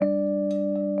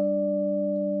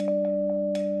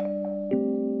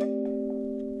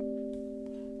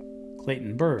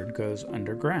Clayton Byrd Goes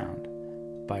Underground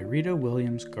by Rita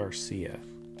Williams Garcia.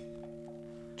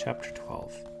 Chapter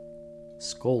 12.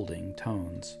 Scolding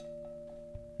Tones.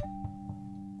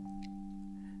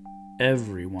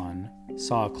 Everyone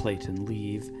saw Clayton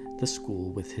leave the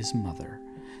school with his mother.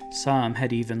 Some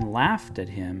had even laughed at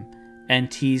him and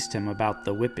teased him about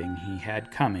the whipping he had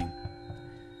coming.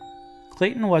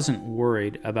 Clayton wasn't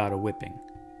worried about a whipping.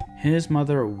 His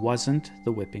mother wasn't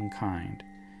the whipping kind.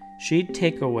 She'd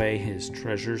take away his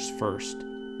treasures first,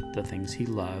 the things he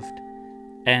loved,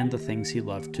 and the things he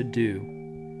loved to do.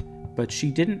 But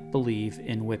she didn't believe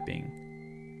in whipping.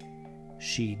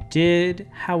 She did,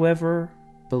 however,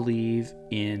 believe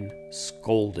in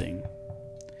scolding.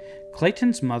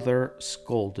 Clayton's mother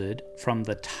scolded from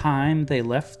the time they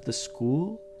left the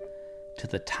school, to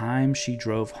the time she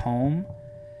drove home,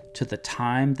 to the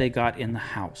time they got in the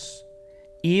house.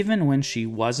 Even when she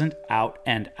wasn't out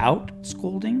and out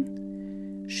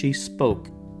scolding, she spoke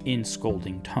in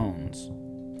scolding tones,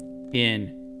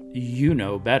 in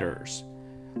you-know-betters.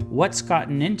 What's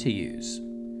gotten into yous?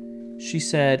 She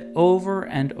said over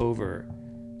and over,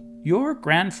 your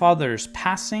grandfather's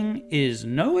passing is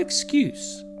no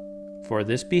excuse for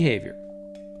this behavior.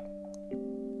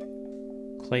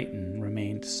 Clayton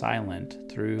remained silent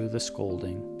through the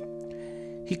scolding.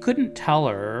 He couldn't tell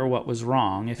her what was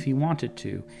wrong if he wanted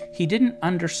to. He didn't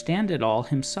understand it all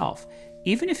himself.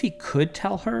 Even if he could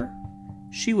tell her,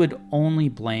 she would only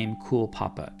blame Cool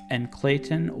Papa, and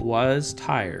Clayton was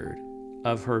tired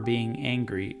of her being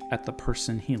angry at the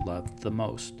person he loved the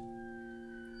most.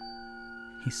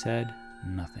 He said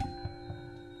nothing.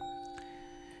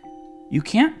 You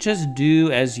can't just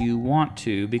do as you want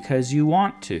to because you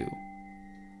want to.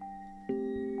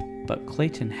 But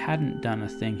Clayton hadn't done a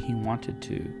thing he wanted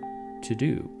to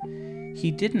do. He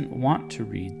didn't want to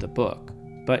read the book,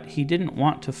 but he didn't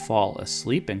want to fall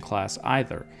asleep in class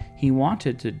either. He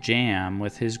wanted to jam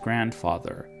with his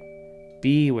grandfather,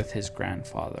 be with his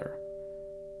grandfather.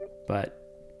 But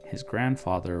his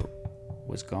grandfather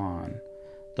was gone.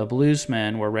 The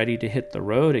bluesmen were ready to hit the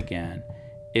road again.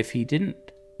 If he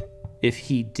did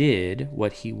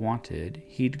what he wanted,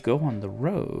 he'd go on the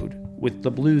road with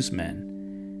the bluesmen.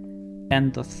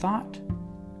 And the thought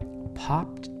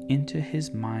popped into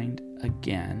his mind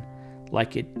again,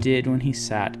 like it did when he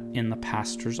sat in the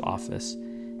pastor's office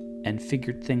and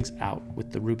figured things out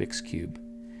with the Rubik's Cube.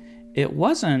 It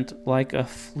wasn't like a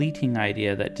fleeting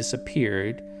idea that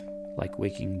disappeared, like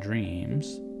waking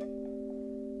dreams,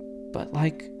 but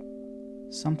like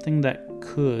something that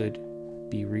could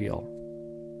be real.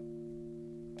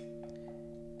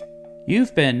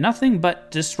 You've been nothing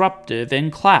but disruptive in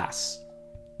class.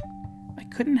 I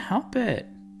couldn't help it.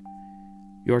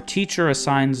 Your teacher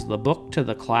assigns the book to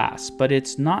the class, but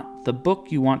it's not the book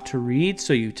you want to read,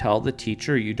 so you tell the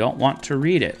teacher you don't want to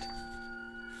read it.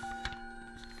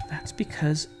 That's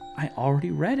because I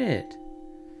already read it.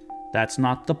 That's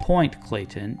not the point,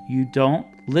 Clayton. You don't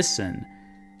listen.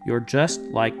 You're just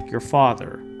like your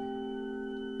father.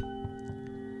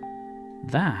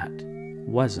 That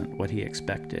wasn't what he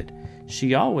expected.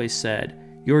 She always said,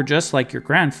 you're just like your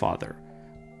grandfather,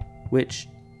 which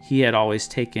he had always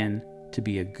taken to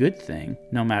be a good thing,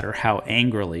 no matter how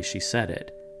angrily she said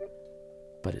it.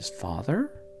 But his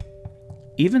father?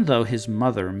 Even though his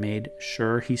mother made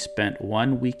sure he spent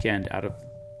one weekend out of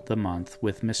the month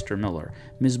with Mr. Miller,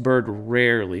 Ms. Byrd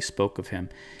rarely spoke of him.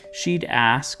 She'd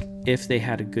ask if they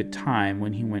had a good time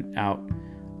when he went out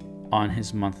on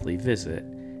his monthly visit,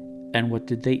 and what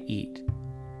did they eat.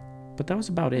 But that was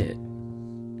about it.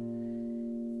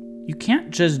 You can't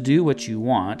just do what you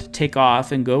want, take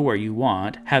off and go where you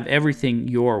want, have everything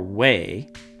your way.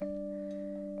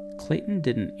 Clayton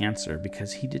didn't answer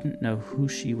because he didn't know who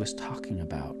she was talking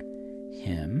about.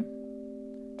 Him?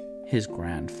 His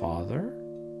grandfather?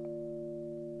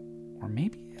 Or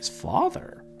maybe his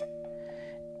father?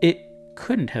 It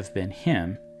couldn't have been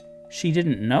him. She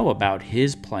didn't know about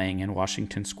his playing in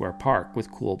Washington Square Park with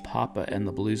Cool Papa and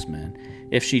the bluesmen.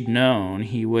 If she'd known,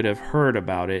 he would have heard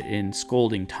about it in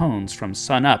scolding tones from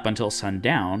sun up until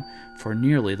sundown for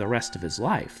nearly the rest of his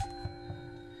life.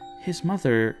 His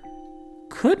mother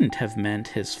couldn't have meant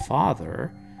his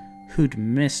father, who'd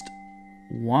missed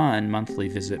one monthly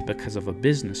visit because of a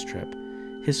business trip.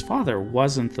 His father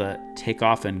wasn't the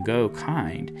take-off-and-go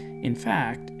kind. In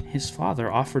fact, his father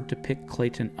offered to pick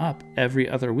Clayton up every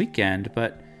other weekend,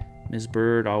 but Ms.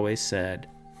 Byrd always said,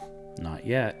 not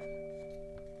yet.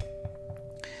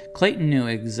 Clayton knew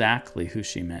exactly who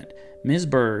she meant. Ms.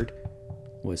 Byrd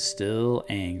was still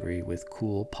angry with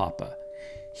Cool Papa.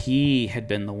 He had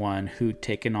been the one who'd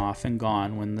taken off and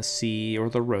gone when the sea or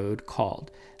the road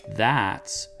called.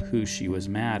 That's who she was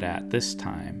mad at this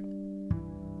time.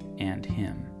 and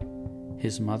him.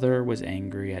 His mother was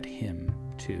angry at him,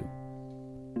 too.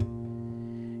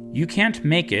 "You can't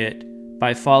make it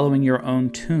by following your own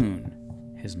tune,"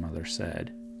 his mother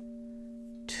said.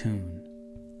 Tune.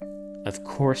 Of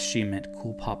course she meant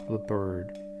Cool Papa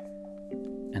Byrd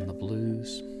and the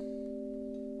blues.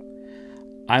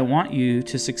 "I want you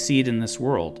to succeed in this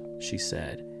world," she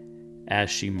said, as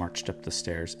she marched up the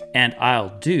stairs, "and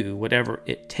I'll do whatever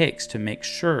it takes to make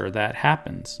sure that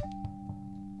happens."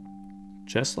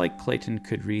 Just like Clayton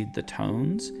could read the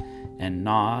tones and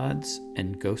nods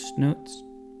and ghost notes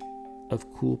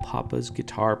of Cool Papa's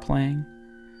guitar playing,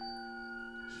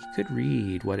 he could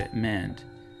read what it meant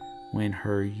when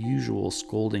her usual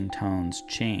scolding tones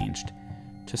changed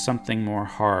to something more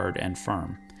hard and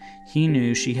firm. He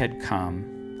knew she had come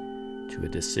to a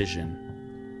decision,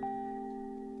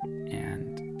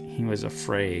 and he was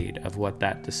afraid of what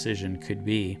that decision could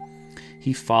be.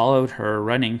 He followed her,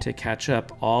 running to catch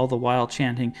up, all the while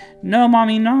chanting, "No,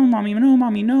 Mommy, no, Mommy, no,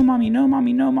 Mommy, no, Mommy, no,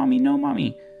 Mommy, no, Mommy, no,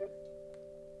 Mommy,"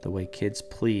 the way kids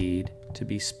plead to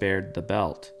be spared the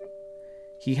belt.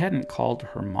 He hadn't called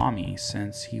her Mommy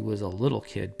since he was a little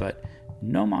kid, but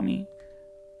 "no, Mommy"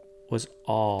 was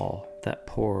all that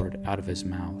poured out of his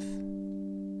mouth.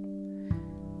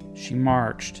 She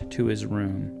marched to his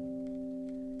room.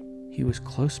 He was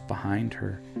close behind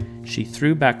her. She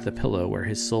threw back the pillow where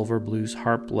his silver blues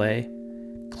harp lay.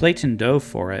 Clayton dove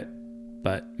for it,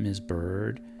 but Miss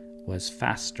Byrd was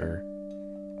faster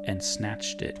and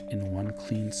snatched it in one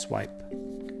clean swipe.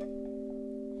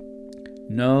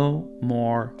 "No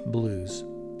more blues,"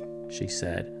 she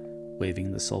said,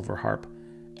 waving the silver harp.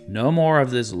 "No more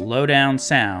of this low-down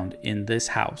sound in this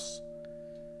house."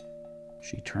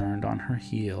 She turned on her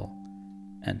heel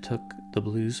and took the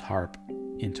blues harp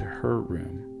into her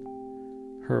room,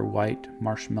 her white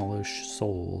marshmallow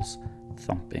soles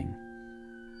thumping.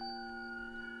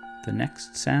 The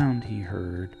next sound he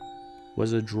heard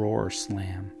was a drawer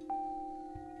slam.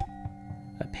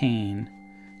 A pain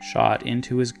shot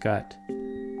into his gut,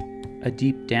 a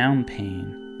deep down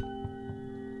pain,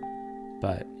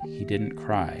 but he didn't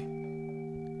cry,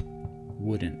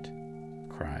 wouldn't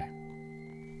cry.